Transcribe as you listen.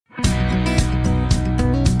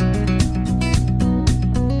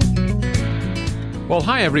Well,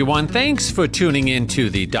 hi, everyone. Thanks for tuning in to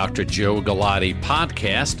the Dr. Joe Galati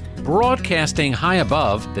podcast, broadcasting high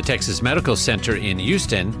above the Texas Medical Center in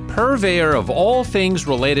Houston, purveyor of all things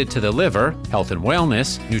related to the liver, health and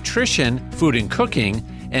wellness, nutrition, food and cooking,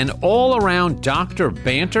 and all-around doctor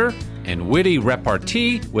banter and witty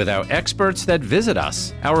repartee with our experts that visit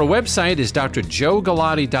us. Our website is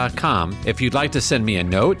drjoegalati.com. If you'd like to send me a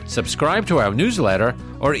note, subscribe to our newsletter,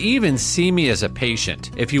 or even see me as a patient.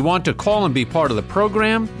 If you want to call and be part of the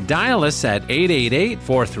program, dial us at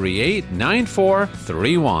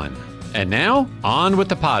 888-438-9431. And now, on with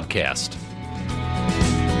the podcast.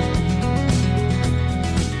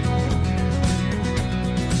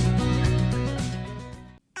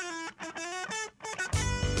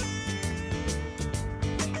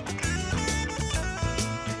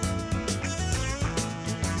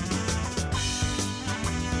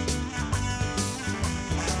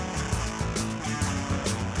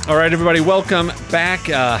 All right, everybody, welcome back.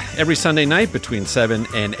 Every Sunday night between 7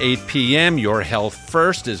 and 8 p.m., Your Health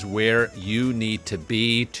First is where you need to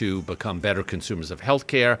be to become better consumers of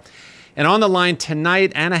healthcare. And on the line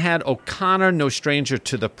tonight, Anahad O'Connor, no stranger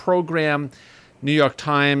to the program, New York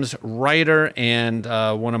Times writer, and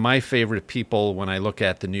one of my favorite people when I look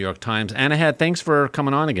at the New York Times. Anahad, thanks for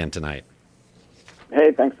coming on again tonight.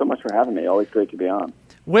 Hey, thanks so much for having me. Always great to be on.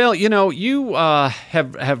 Well, you know, you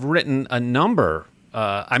have written a number.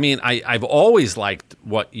 I've always liked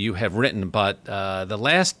what you have written, but the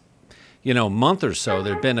last, month or so,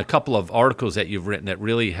 there have been a couple of articles that you've written that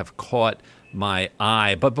really have caught my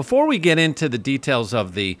eye. But before we get into the details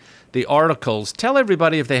of the articles, tell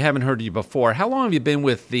everybody, if they haven't heard you before, how long have you been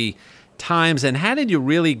with the Times, and how did you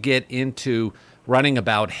really get into writing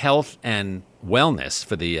about health and wellness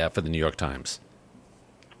for the New York Times?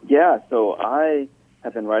 Yeah, so I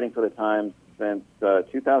have been writing for the Times since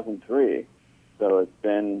 2003. So it's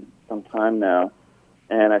been some time now.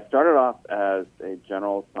 And I started off as a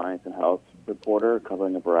general science and health reporter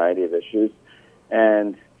covering a variety of issues.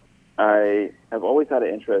 And I have always had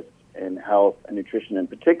an interest in health and nutrition in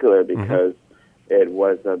particular because it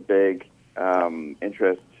was a big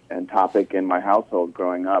interest and topic in my household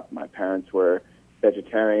growing up. My parents were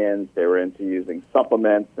vegetarians. They were into using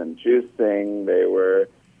supplements and juicing. They were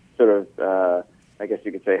sort of, I guess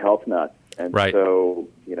you could say, health nuts. And right. So,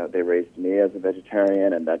 they raised me as a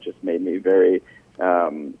vegetarian, and that just made me very,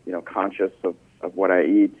 conscious of what I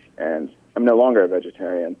eat. And I'm no longer a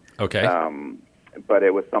vegetarian. Okay. But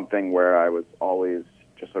it was something where I was always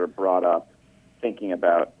just sort of brought up thinking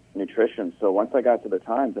about nutrition. So once I got to the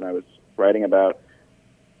Times and I was writing about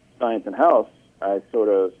science and health, I sort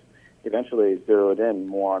of eventually zeroed in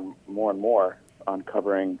more and more on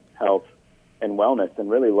covering health and wellness and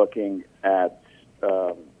really looking at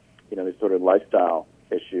these sort of lifestyle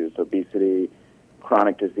issues, obesity,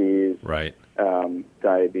 chronic disease, right,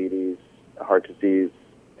 diabetes, heart disease,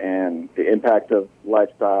 and the impact of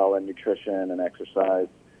lifestyle and nutrition and exercise,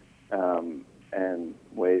 and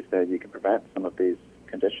ways that you can prevent some of these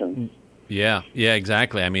conditions. Yeah,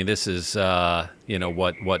 exactly. I mean, this is what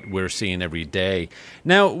we're seeing every day.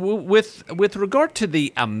 Now, with regard to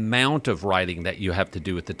the amount of writing that you have to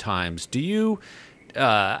do at the Times, do you?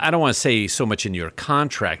 I don't want to say so much in your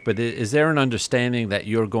contract, but is there an understanding that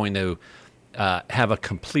you're going to have a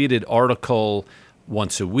completed article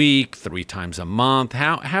once a week, 3 times a month?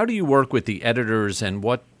 How do you work with the editors, and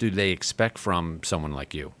what do they expect from someone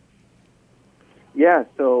like you? Yeah,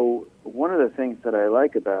 so one of the things that I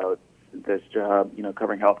like about this job,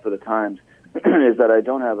 covering health for the Times, is that I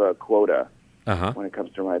don't have a quota when it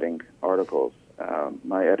comes to writing articles.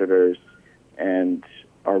 My editors and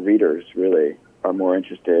our readers really are more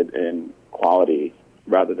interested in quality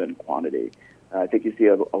rather than quantity. I think you see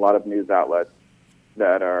a lot of news outlets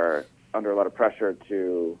that are under a lot of pressure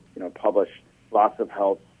to, publish lots of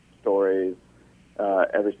health stories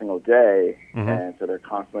every single day, and so they're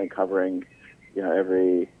constantly covering,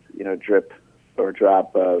 every drip or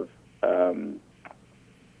drop of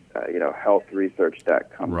health research that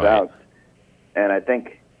comes out. And I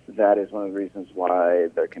think that is one of the reasons why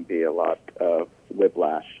there can be a lot of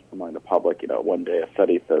whiplash among the public. One day a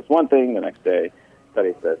study says one thing, the next day a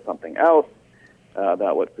study says something else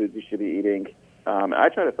about what foods you should be eating. I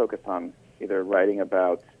try to focus on either writing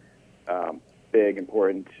about big,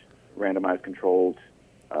 important, randomized controlled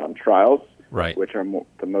trials, which are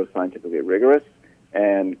the most scientifically rigorous,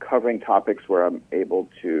 and covering topics where I'm able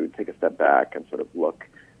to take a step back and sort of look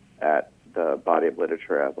at the body of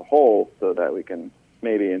literature as a whole, so that we can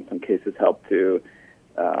maybe in some cases help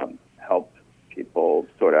people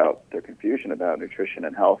sort out their confusion about nutrition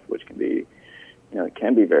and health, which can be, it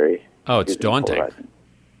can be very it's daunting. polarizing.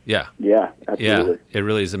 Yeah. Yeah, absolutely. Yeah, it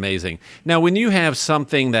really is amazing. Now, when you have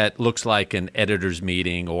something that looks like an editor's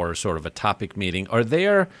meeting or sort of a topic meeting, are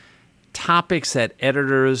there topics that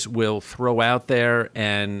editors will throw out there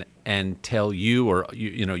and tell you or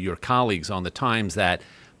your colleagues on the Times that,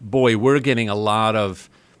 boy, we're getting a lot of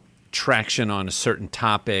traction on a certain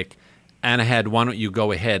topic? Anahad, why don't you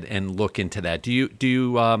go ahead and look into that? Do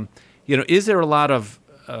you is there a lot of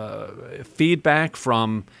feedback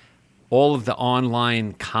from all of the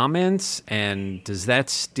online comments, and does that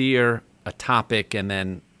steer a topic and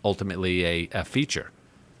then ultimately a feature?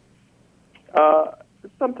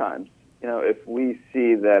 Sometimes, if we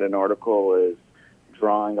see that an article is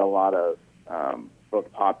drawing a lot of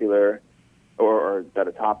both popular, or that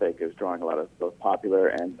a topic is drawing a lot of both popular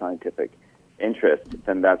and scientific interest,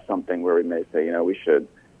 then that's something where we may say, we should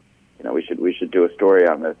do a story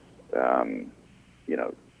on this,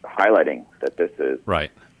 highlighting that this is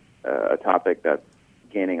right. A topic that's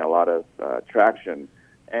gaining a lot of traction,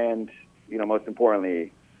 and most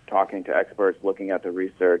importantly, talking to experts, looking at the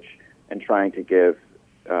research, and trying to give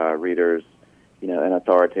readers, an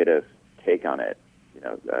authoritative take on it.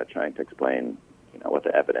 Trying to explain, what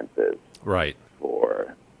the evidence is, right,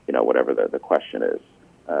 for whatever the question is,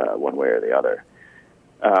 one way or the other.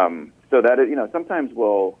 So that is, sometimes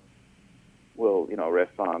we'll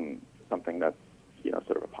riff on something that's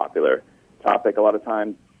sort of a popular topic. A lot of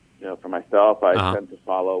times, for myself, I tend to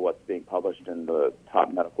follow what's being published in the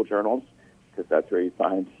top medical journals, because that's where you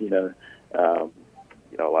find, a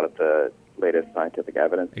lot of the latest scientific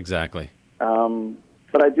evidence. Exactly.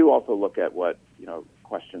 But I do also look at what,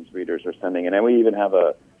 questions readers are sending in. And we even have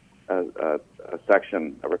a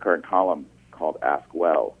section, a recurrent column called Ask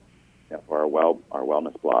Well, for our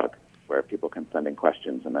wellness blog, where people can send in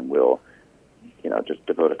questions, and then we'll, just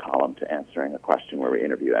devote a column to answering a question where we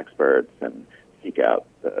interview experts and seek out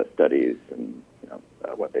the studies and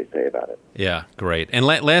what they say about it. Yeah, great. And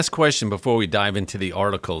last question before we dive into the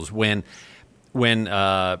articles: when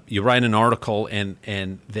you write an article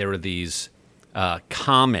and there are these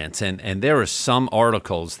comments, and there are some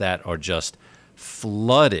articles that are just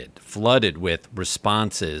flooded with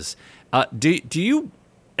responses. Do you,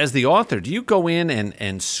 as the author, do you go in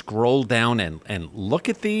and scroll down and look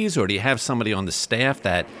at these, or do you have somebody on the staff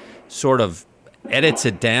that sort of edits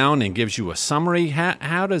it down and gives you a summary?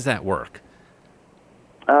 How does that work?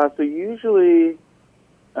 So usually,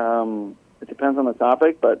 it depends on the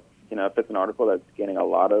topic, but if it's an article that's gaining a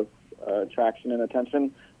lot of traction and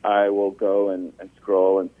attention, I will go and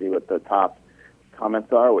scroll and see what the top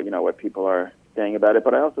comments are, what people are saying about it.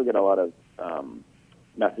 But I also get a lot of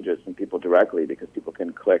messages from people directly, because people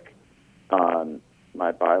can click on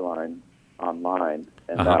my byline online,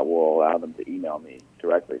 and that will allow them to email me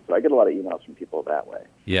directly. So I get a lot of emails from people that way.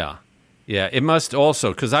 Yeah. Yeah, it must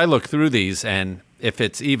also, because I look through these, and if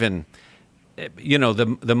it's even,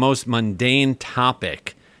 the most mundane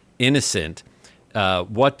topic, innocent,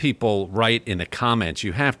 what people write in the comments,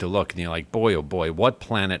 you have to look, and you're like, boy, oh boy, what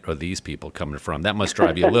planet are these people coming from? That must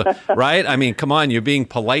drive you right? I mean, come on, you're being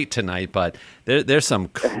polite tonight, but there's some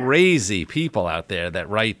crazy people out there that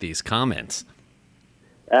write these comments.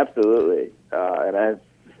 Absolutely. And I've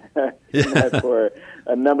for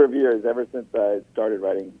a number of years, ever since I started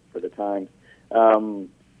writing for the Times.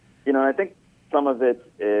 I think some of it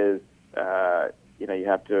is, you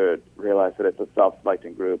have to realize that it's a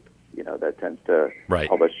self-selecting group, that tends to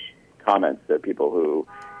publish comments. That people who,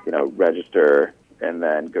 register and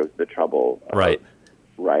then go to the trouble of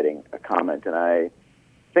writing a comment. And I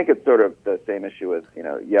think it's sort of the same issue with,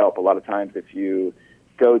 Yelp. A lot of times if you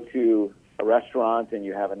go to a restaurant and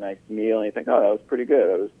you have a nice meal and you think, oh, that was pretty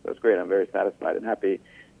good, that was great, I'm very satisfied and happy,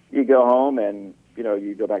 you go home and,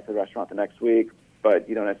 you go back to the restaurant the next week, but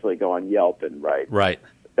you don't necessarily go on Yelp and write,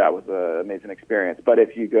 that was an amazing experience. But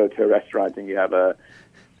if you go to a restaurant and you have an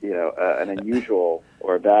unusual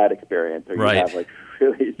or a bad experience, or you have like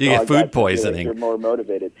really you get food poisoning, you're more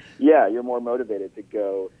motivated. Yeah, you're more motivated to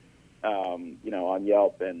go, on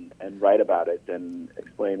Yelp and write about it and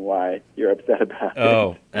explain why you're upset about it.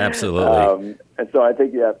 Oh, absolutely. And so I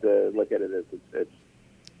think you have to look at it as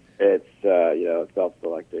it's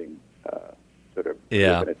self-selecting sort of.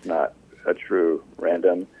 Yeah. And it's not a true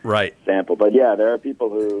random right sample. But yeah, there are people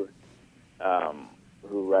who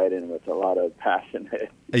write in with a lot of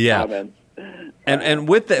passionate comments. And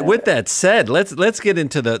with that said, let's get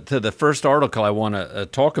into the first article I want to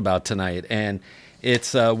talk about tonight, and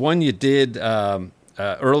it's one you did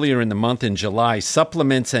earlier in the month in July.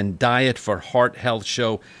 Supplements and diet for heart health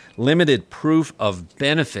show limited proof of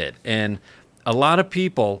benefit, and a lot of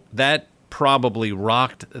people that probably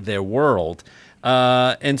rocked their world.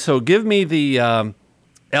 And so, give me the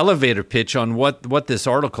elevator pitch on what this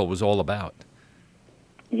article was all about.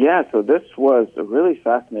 Yeah, so this was a really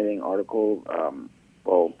fascinating article.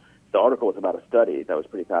 Well, the article was about a study that was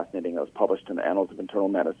pretty fascinating. That was published in the Annals of Internal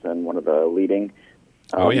Medicine, one of the leading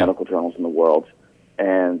medical journals in the world.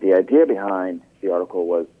 And the idea behind the article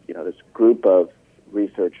was, this group of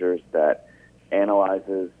researchers that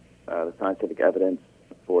analyzes the scientific evidence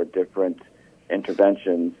for different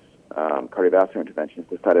interventions, cardiovascular interventions,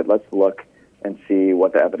 decided let's look and see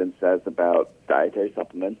what the evidence says about dietary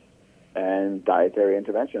supplements and dietary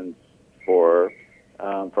interventions for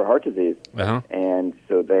heart disease. Uh-huh. And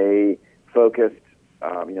so they focused,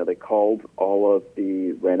 they called all of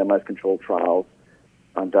the randomized controlled trials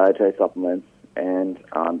on dietary supplements and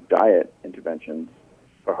on diet interventions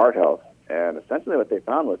for heart health. And essentially what they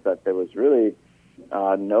found was that there was really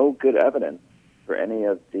no good evidence for any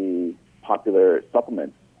of the popular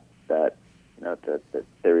supplements that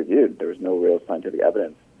they reviewed. There was no real scientific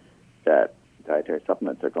evidence that dietary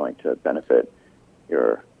supplements are going to benefit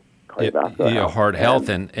your cardiovascular health. Heart health.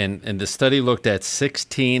 And the study looked at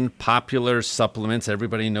 16 popular supplements.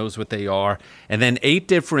 Everybody knows what they are. And then 8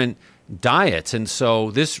 different diets. And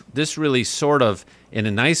so this really sort of, in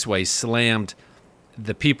a nice way, slammed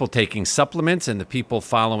the people taking supplements and the people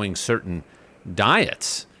following certain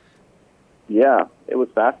diets. Yeah, it was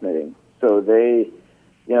fascinating. So they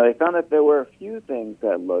found that there were a few things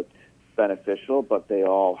that looked beneficial, but they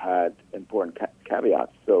all had important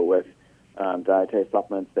caveats. So with dietary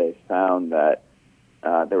supplements, they found that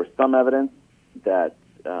there was some evidence that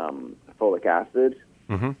folic acid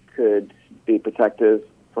could be protective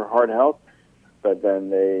for heart health, but then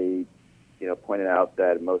they pointed out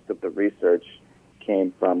that most of the research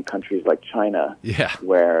came from countries like China,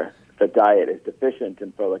 where the diet is deficient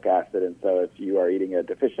in folic acid, and so if you are eating a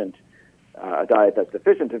diet that's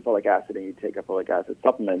deficient in folic acid and you take a folic acid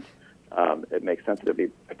supplement, it makes sense to be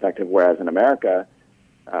protective. Whereas in America,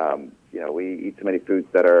 we eat so many foods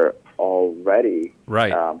that are already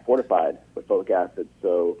fortified with folic acid,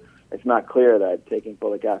 so it's not clear that taking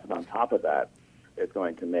folic acid on top of that is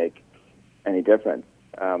going to make any difference.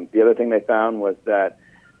 The other thing they found was that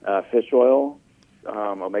fish oil,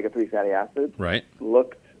 omega-3 fatty acids,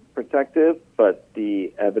 looked protective, but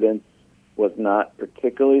the evidence was not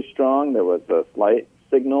particularly strong. There was a slight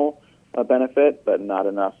signal of benefit, but not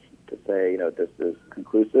enough to say, this is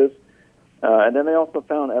conclusive. And then they also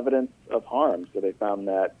found evidence of harm. So they found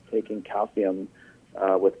that taking calcium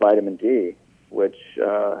with vitamin D, which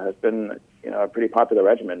has been a pretty popular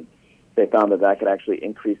regimen, they found that could actually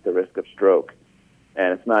increase the risk of stroke.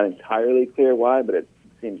 And it's not entirely clear why, but it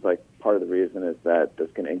seems like part of the reason is that this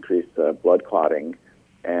can increase blood clotting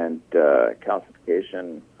and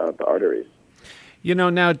calcification of the arteries.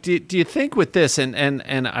 Now, do you think with this,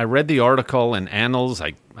 and I read the article in Annals,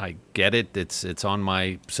 I get it, it's on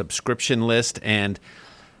my subscription list, and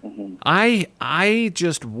I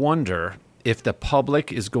just wonder if the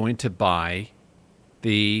public is going to buy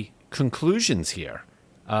the conclusions here,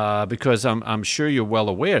 because I'm sure you're well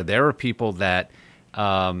aware there are people that,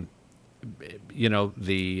 as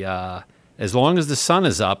long as the sun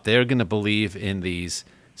is up, they're going to believe in these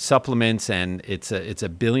supplements, and it's a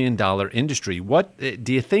 $1 billion industry. What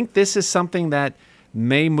do you think? This is something that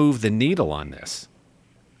may move the needle on this?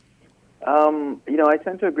 I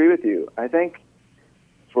tend to agree with you. I think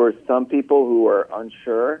for some people who are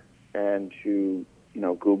unsure and who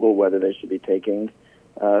Google whether they should be taking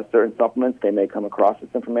certain supplements, they may come across this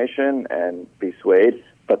information and be swayed.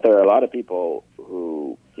 But there are a lot of people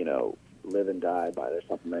who live and die by their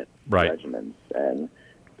supplement regimens, and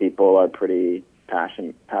people are pretty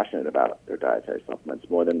passionate about their dietary supplements.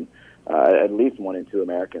 More than at least 1 in 2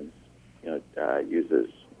 Americans, uses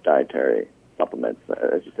dietary supplements.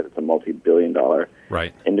 As you said, it's a multi-billion-dollar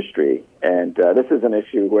industry, and this is an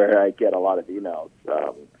issue where I get a lot of emails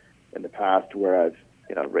in the past where I've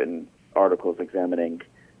written articles examining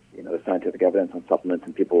the scientific evidence on supplements,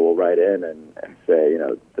 and people will write in and say,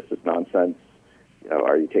 this is nonsense.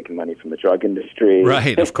 Are you taking money from the drug industry?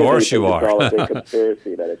 Right, of course you are. It's all a big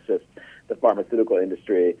conspiracy that it's just the pharmaceutical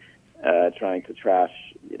industry trying to trash,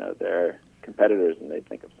 their competitors, and they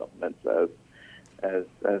think of supplements as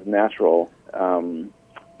natural.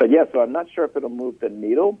 But yeah, so I'm not sure if it'll move the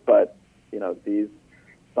needle, but these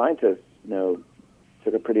scientists,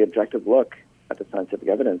 took a pretty objective look at the scientific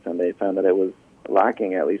evidence, and they found that it was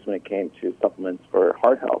lacking, at least when it came to supplements for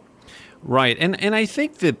heart health. Right, and I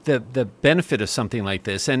think that the benefit of something like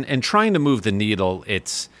this, and trying to move the needle,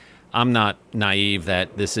 I'm not naive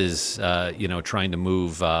that this is, trying to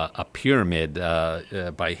move a pyramid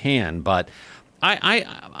by hand, but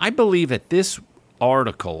I believe that this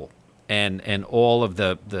article and all of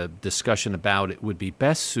the discussion about it would be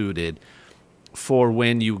best suited for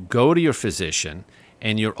when you go to your physician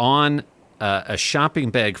and you're on a shopping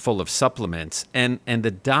bag full of supplements, and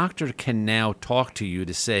the doctor can now talk to you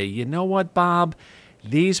to say, you know what, Bob,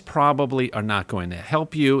 these probably are not going to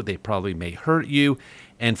help you. They probably may hurt you.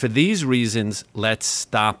 And for these reasons, let's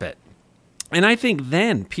stop it. And I think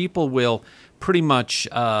then people will pretty much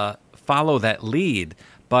follow that lead.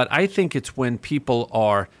 But I think it's when people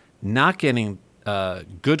are not getting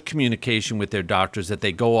good communication with their doctors that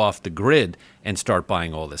they go off the grid and start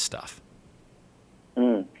buying all this stuff.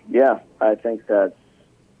 Yeah, I think that's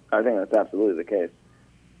absolutely the case.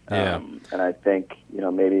 Yeah. And I think,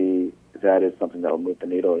 maybe that is something that will move the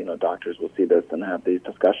needle. Doctors will see this and have these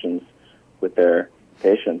discussions with their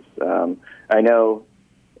patients. I know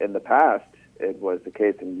in the past it was the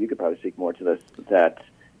case, and you could probably speak more to this, that,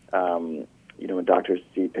 when doctors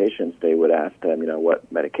see patients, they would ask them,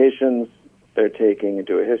 what medications they're taking and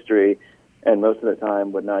do a history, and most of the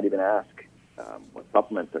time would not even ask what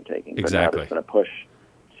supplements they're taking. Exactly. But now there's been a push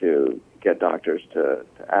to get doctors to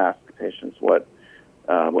ask patients what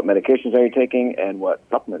medications are you taking and what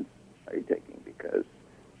supplements are you taking, because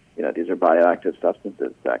these are bioactive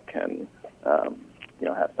substances that can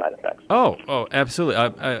have side effects. Oh, absolutely.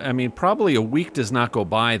 I mean, probably a week does not go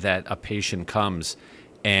by that a patient comes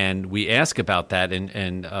and we ask about that,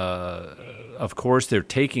 and of course they're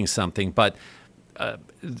taking something, but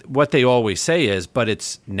what they always say is, but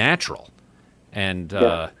it's natural. And,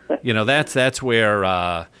 that's where,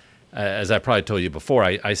 as I probably told you before,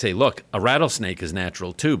 I say, look, a rattlesnake is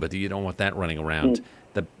natural too, but you don't want that running around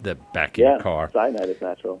the back of your car. Cyanide is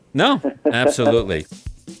natural. No, absolutely.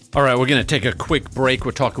 All right, we're going to take a quick break.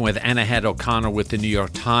 We're talking with Anahad O'Connor with the New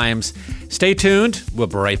York Times. Stay tuned. We'll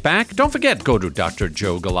be right back. Don't forget, go to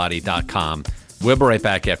drjoegalati.com. We'll be right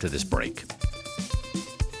back after this break.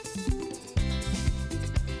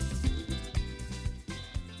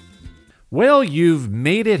 Well, you've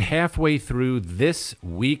made it halfway through this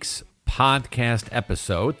week's podcast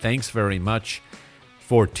episode. Thanks very much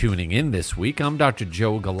for tuning in this week. I'm Dr.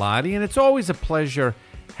 Joe Galati, and it's always a pleasure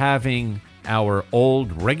having our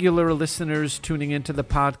old regular listeners tuning into the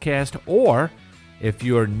podcast, or if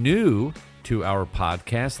you're new to our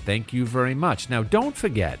podcast, thank you very much. Now, don't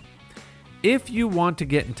forget, if you want to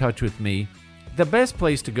get in touch with me, the best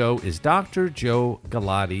place to go is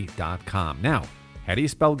drjoegalati.com. Now, how do you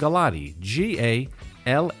spell Galati? Galati.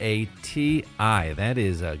 That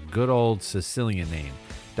is a good old Sicilian name.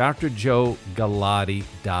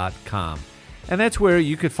 drjoegalati.com. And that's where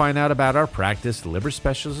you could find out about our practice, Liver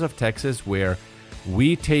Specialists of Texas, where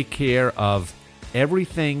we take care of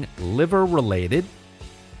everything liver-related.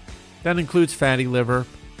 That includes fatty liver,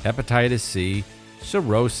 hepatitis C,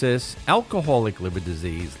 cirrhosis, alcoholic liver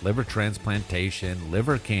disease, liver transplantation,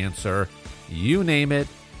 liver cancer, you name it.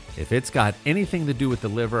 If it's got anything to do with the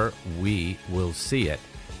liver, we will see it,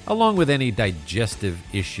 along with any digestive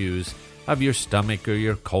issues of your stomach or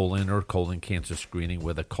your colon or colon cancer screening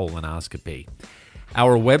with a colonoscopy.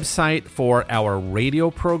 Our website for our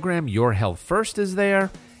radio program, Your Health First, is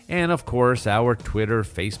there. And, of course, our Twitter,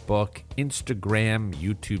 Facebook, Instagram,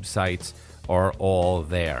 YouTube sites are all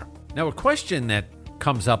there. Now, a question that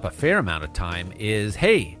comes up a fair amount of time is,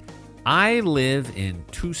 hey, I live in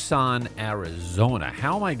Tucson, Arizona.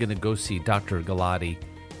 How am I going to go see Dr. Galati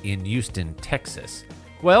in Houston, Texas?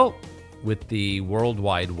 Well, with the World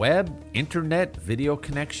Wide Web, internet, video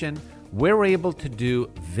connection, we're able to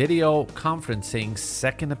do video conferencing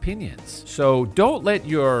second opinions. So don't let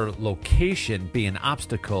your location be an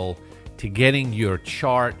obstacle to getting your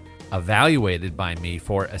chart evaluated by me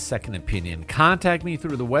for a second opinion. Contact me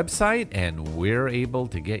through the website and we're able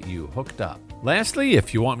to get you hooked up. Lastly,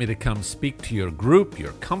 if you want me to come speak to your group,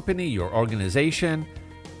 your company, your organization,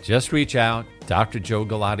 just reach out,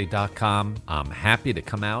 drjoegalati.com. I'm happy to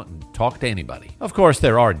come out and talk to anybody. Of course,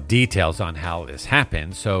 there are details on how this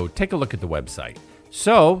happens, so take a look at the website.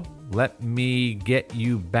 So let me get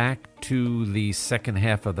you back to the second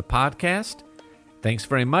half of the podcast. Thanks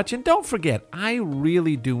very much. And don't forget, I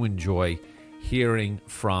really do enjoy hearing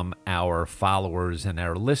from our followers and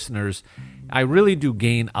our listeners. I really do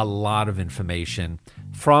gain a lot of information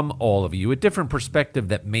from all of you, a different perspective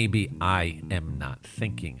that maybe I am not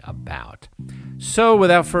thinking about. So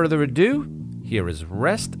without further ado, here is the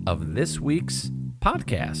rest of this week's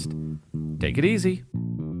podcast. Take it easy.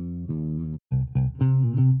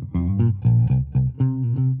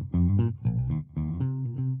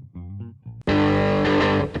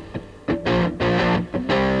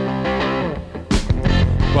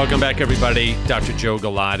 Welcome back, everybody. Dr. Joe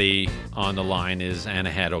Galati. On the line is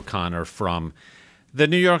Anahad O'Connor from The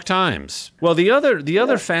New York Times. Well, the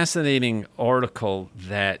other fascinating article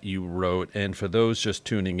that you wrote, and for those just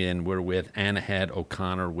tuning in, we're with Anahad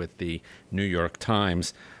O'Connor with the New York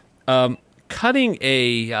Times, cutting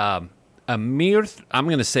a mere, I'm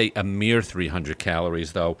going to say a mere 300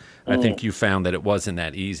 calories, though I think you found that it wasn't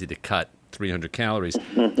that easy to cut 300 calories,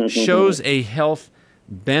 shows a health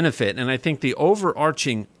benefit. And I think the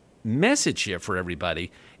overarching message here for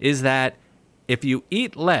everybody is that if you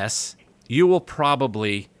eat less, you will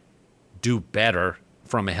probably do better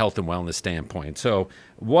from a health and wellness standpoint. So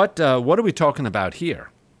what are we talking about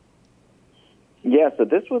here? Yeah, so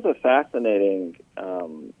this was a fascinating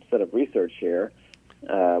set of research here.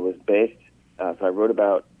 It was based, so I wrote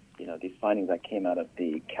about these findings that came out of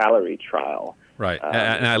the calorie trial. Right,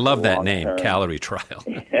 and I love that name, calorie trial.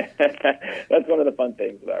 That's one of the fun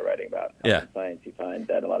things about writing about health and science. You find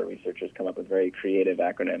that a lot of researchers come up with very creative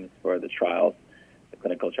acronyms for the trials, the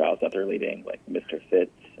clinical trials that they're leading, like Mr.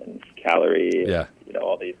 Fit and Calorie, and,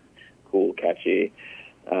 all these cool, catchy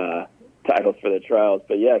titles for the trials.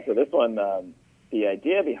 But so this one, the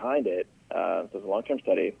idea behind it, so it was a long-term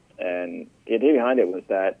study, and the idea behind it was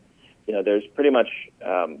that, there's pretty much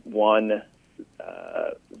one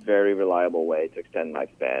very reliable way to extend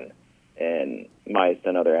lifespan in mice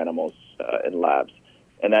and other animals in labs,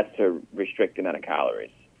 and that's to restrict the amount of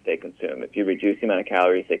calories they consume. If you reduce the amount of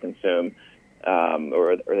calories they consume,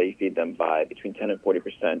 or that you feed them by between 10 and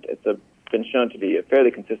 40%, it's been shown to be a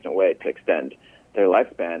fairly consistent way to extend their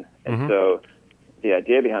lifespan. And so the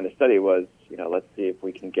idea behind the study was, let's see if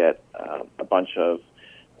we can get a bunch of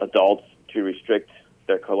adults to restrict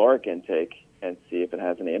their caloric intake and see if it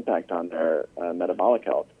has any impact on their metabolic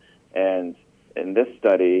health. And in this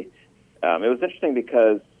study, it was interesting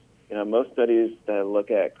because, most studies that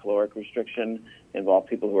look at caloric restriction involve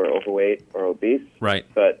people who are overweight or obese. Right.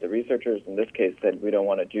 But the researchers in this case said we don't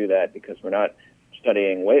want to do that because we're not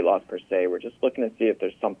studying weight loss per se. We're just looking to see if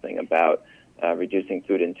there's something about reducing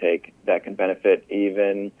food intake that can benefit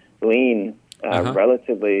even lean,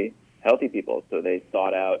 relatively healthy people. So they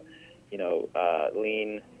sought out,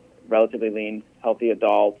 relatively lean, healthy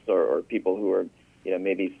adults or people who are,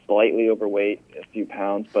 maybe slightly overweight, a few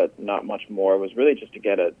pounds, but not much more. It was really just to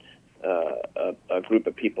get a group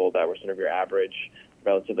of people that were sort of your average,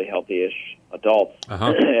 relatively healthy-ish adults,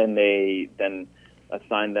 and they then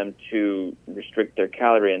assigned them to restrict their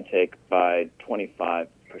calorie intake by 25%.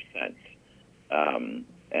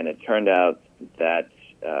 And it turned out that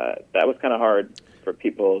that was kind of hard for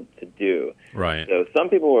people to do. Right. So some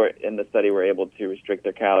people were in the study were able to restrict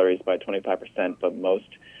their calories by 25%, but most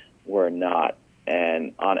were not.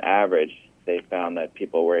 And on average, they found that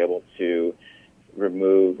people were able to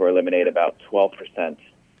remove or eliminate about 12%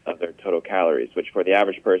 of their total calories, which for the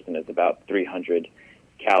average person is about 300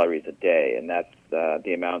 calories a day. And that's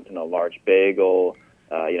the amount in a large bagel,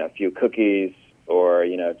 a few cookies, or,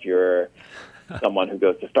 if you're someone who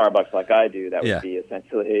goes to Starbucks like I do, that would be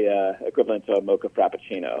essentially equivalent to a mocha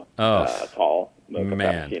frappuccino, tall mocha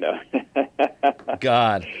frappuccino.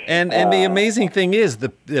 God. And the amazing thing is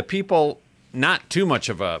the people, not too much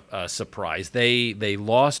of a surprise, they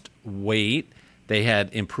lost weight. They had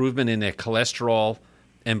improvement in their cholesterol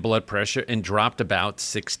and blood pressure and dropped about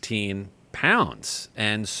 16 pounds.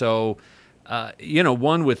 And so,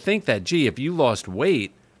 one would think that, gee, if you lost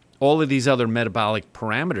weight, all of these other metabolic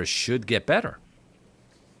parameters should get better.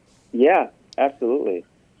 Yeah, absolutely.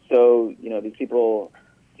 So, these people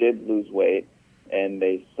did lose weight, and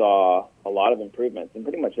they saw a lot of improvements in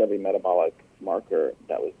pretty much every metabolic marker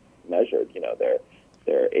that was measured.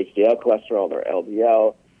 Their HDL cholesterol, their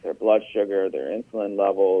LDL, their blood sugar, their insulin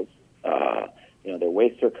levels, their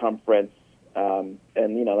waist circumference. And,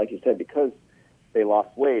 like you said, because they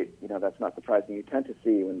lost weight, that's not surprising. You tend to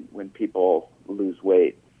see when people lose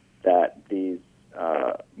weight that these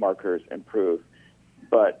markers improve.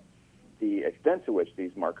 But the extent to which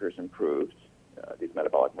these markers improved, these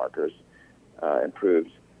metabolic markers improved,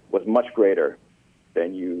 was much greater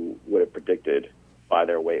than you would have predicted by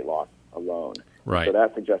their weight loss alone. Right. So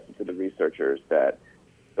that suggested to the researchers that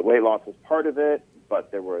the weight loss was part of it, but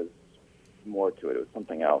there was more to it. It was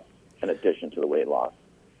something else in addition to the weight loss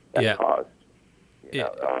that caused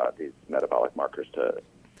these metabolic markers to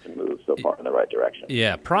move so far in the right direction.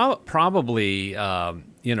 Yeah, probably,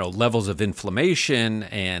 levels of inflammation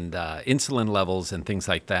and insulin levels and things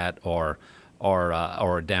like that are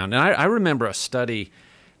down. And I remember a study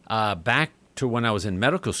back to when I was in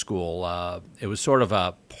medical school. It was sort of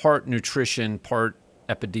a part nutrition, part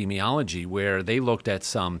epidemiology, where they looked at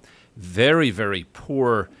some very, very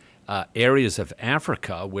poor areas of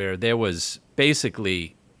Africa where there was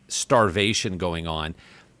basically starvation going on.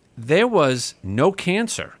 There was no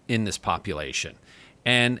cancer in this population.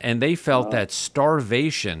 and they felt that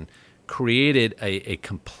starvation created a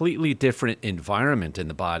completely different environment in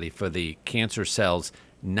the body for the cancer cells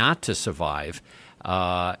not to survive.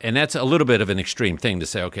 And that's a little bit of an extreme thing to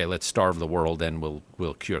say, okay, let's starve the world and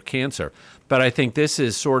we'll cure cancer. But I think this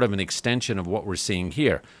is sort of an extension of what we're seeing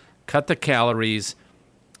here. Cut the calories,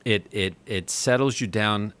 it settles you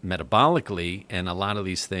down metabolically, and a lot of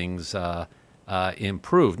these things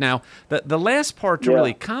improve. Now, the last part to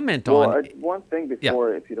really comment on... One thing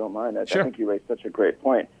before, if you don't mind, I Sure. think you raised such a great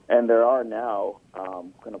point. And there are now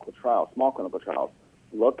clinical trials, small clinical trials,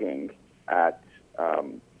 looking at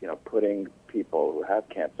putting people who have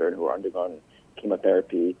cancer and who are undergoing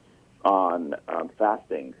chemotherapy on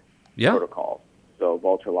fasting protocols. So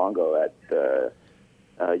Walter Longo at the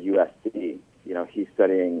USC, he's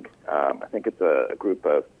studying, I think it's a group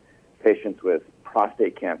of patients with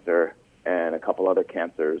prostate cancer and a couple other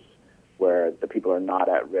cancers where the people are not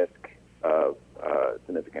at risk of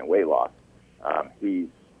significant weight loss. He's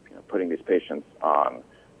putting these patients on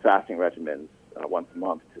fasting regimens once a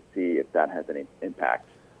month to see if that has any impact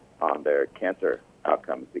on their cancer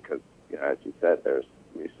outcomes, because, as you said, there's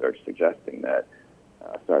research suggesting that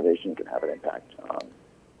starvation can have an impact on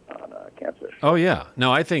cancer. Oh yeah,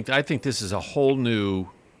 no, I think this is a whole new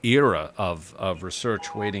era of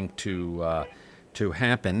research waiting to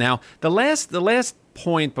happen. Now, the last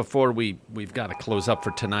point before we've got to close up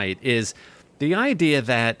for tonight is the idea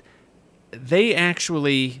that they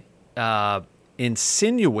actually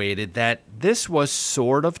insinuated that this was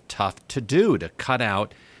sort of tough to do, to cut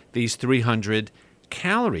out these 300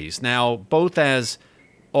 calories. Now, both as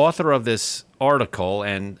author of this article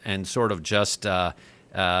and sort of just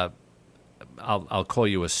I'll call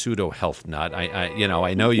you a pseudo health nut.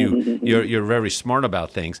 I know you're very smart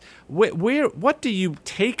about things. What do you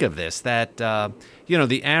take of this? That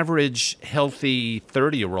the average healthy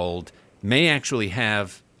 30-year-old may actually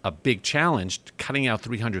have a big challenge cutting out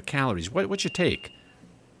 300 calories. What's your take?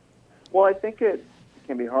 Well, I think it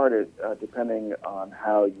can be hard depending on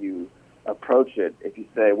how you approach it. If you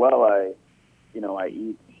say, well, I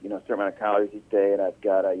eat a certain amount of calories each day, and I've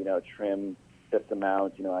got to trim this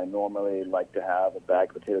amount. I normally like to have a bag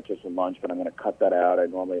of potato chips for lunch, but I'm going to cut that out. I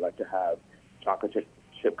normally like to have chocolate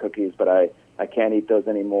chip cookies, but I can't eat those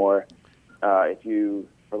anymore. For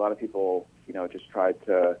a lot of people, just try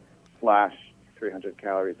to slash 300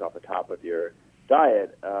 calories off the top of your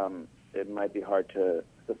diet, it might be hard to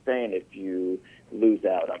sustain if you lose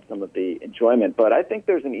out on some of the enjoyment. But I think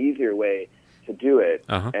there's an easier way to do it.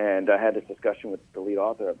 Uh-huh. And I had this discussion with the lead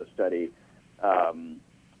author of the study,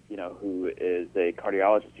 who is a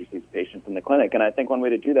cardiologist who sees patients in the clinic. And I think one way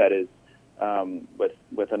to do that is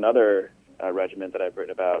with another regimen that I've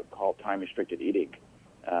written about called time-restricted eating.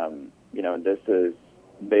 And this is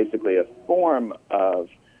basically a form of,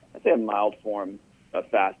 I'd say a mild form of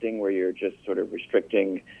fasting, where you're just sort of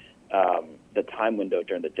restricting the time window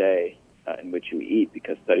during the day in which you eat,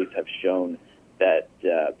 because studies have shown that,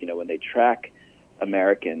 when they track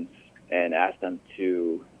Americans and ask them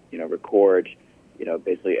to, record,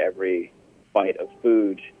 basically every bite of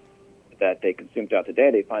food that they consume throughout the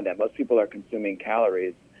day, they find that most people are consuming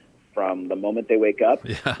calories from the moment they wake up,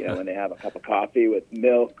 when they have a cup of coffee with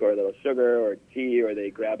milk or a little sugar or tea, or they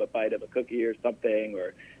grab a bite of a cookie or something,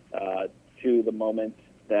 or to the moment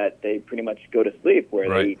that they pretty much go to sleep, where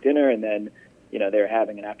they eat dinner and then, they're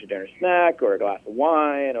having an after-dinner snack or a glass of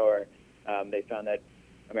wine, or they found that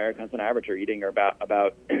Americans on average are eating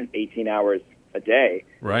about 18 hours a day.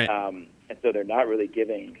 Right. And so they're not really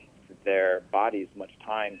giving their bodies much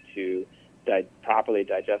time to properly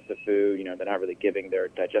digest the food. They're not really giving their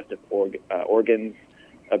digestive organs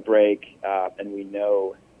a break. And we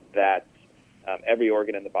know that every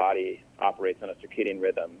organ in the body operates on a circadian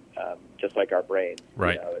rhythm, just like our brains.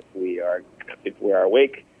 Right. If we are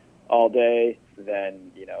awake all day,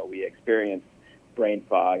 then we experience brain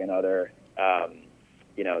fog and other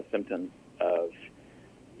symptoms of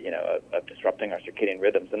disrupting our circadian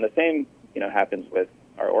rhythms. And the same happens with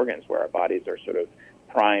our organs, where our bodies are sort of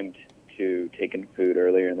primed to take in food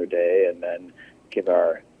earlier in the day and then give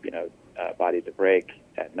our bodies a break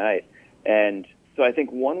at night. And so I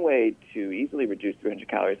think one way to easily reduce 300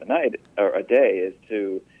 calories a night or a day is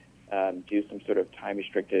to do some sort of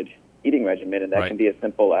time-restricted eating regimen, and that can be as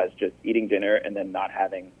simple as just eating dinner and then not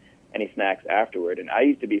having any snacks afterward. And I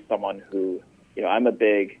used to be someone who, I'm a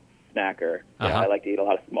big snacker. I like to eat a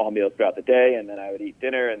lot of small meals throughout the day, and then I would eat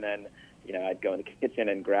dinner, and then I'd go in the kitchen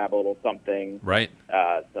and grab a little something,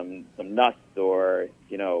 some nuts or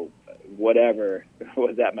whatever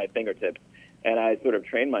was at my fingertips. And I sort of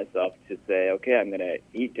trained myself to say, okay, I'm going to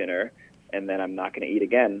eat dinner, and then I'm not going to eat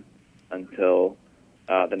again until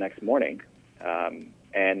the next morning.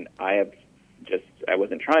 And I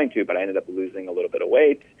wasn't trying to, but I ended up losing a little bit of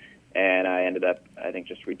weight, and I ended up, I think,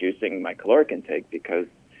 just reducing my caloric intake because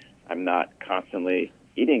I'm not constantly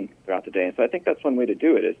eating throughout the day. And so I think that's one way to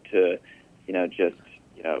do it, is to,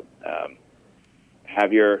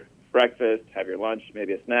 have your breakfast, have your lunch,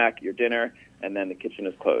 maybe a snack, your dinner, and then the kitchen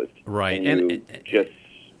is closed. Right. And you just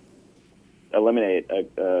eliminate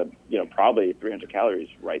probably 300 calories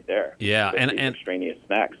right there. Yeah, and extraneous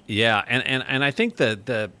snacks. Yeah, and I think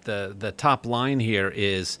the top line here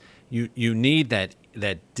is you need that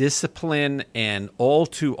discipline, and all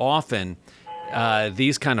too often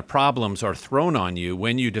these kind of problems are thrown on you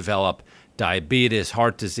when you develop diabetes,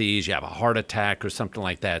 heart disease, you have a heart attack or something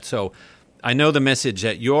like that. So I know the message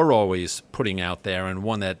that you're always putting out there, and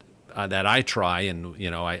one that I try, and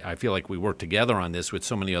I feel like we work together on this with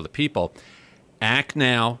so many other people. Act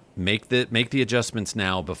now, make the adjustments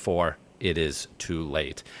now before it is too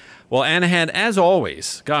late. Well, Anahad, as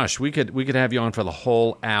always, gosh, we could have you on for the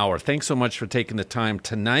whole hour. Thanks so much for taking the time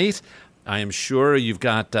tonight. I am sure you've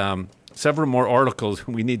got several more articles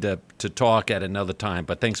we need to talk at another time,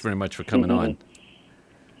 but thanks very much for coming on.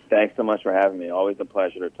 Thanks so much for having me. Always a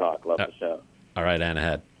pleasure to talk. Love the show. All right,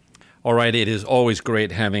 Anahad. All right, it is always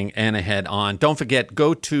great having Anahad on. Don't forget,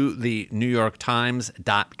 go to the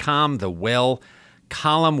NewYorkTimes.com, the Well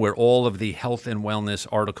column, where all of the health and wellness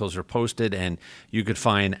articles are posted, and you could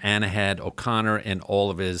find Anahad O'Connor and all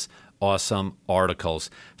of his awesome articles.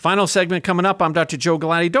 Final segment coming up. I'm Dr. Joe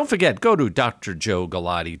Galati. Don't forget, go to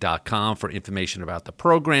drjoegalati.com for information about the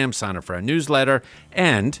program, sign up for our newsletter,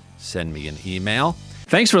 and send me an email.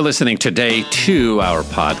 Thanks for listening today to our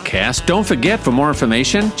podcast. Don't forget, for more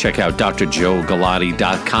information, check out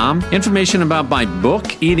drjoegalati.com. Information about my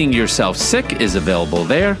book, Eating Yourself Sick, is available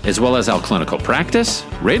there, as well as our clinical practice,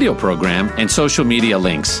 radio program, and social media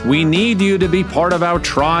links. We need you to be part of our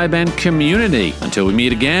tribe and community. Until we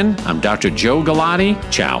meet again, I'm Dr. Joe Galati.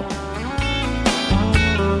 Ciao.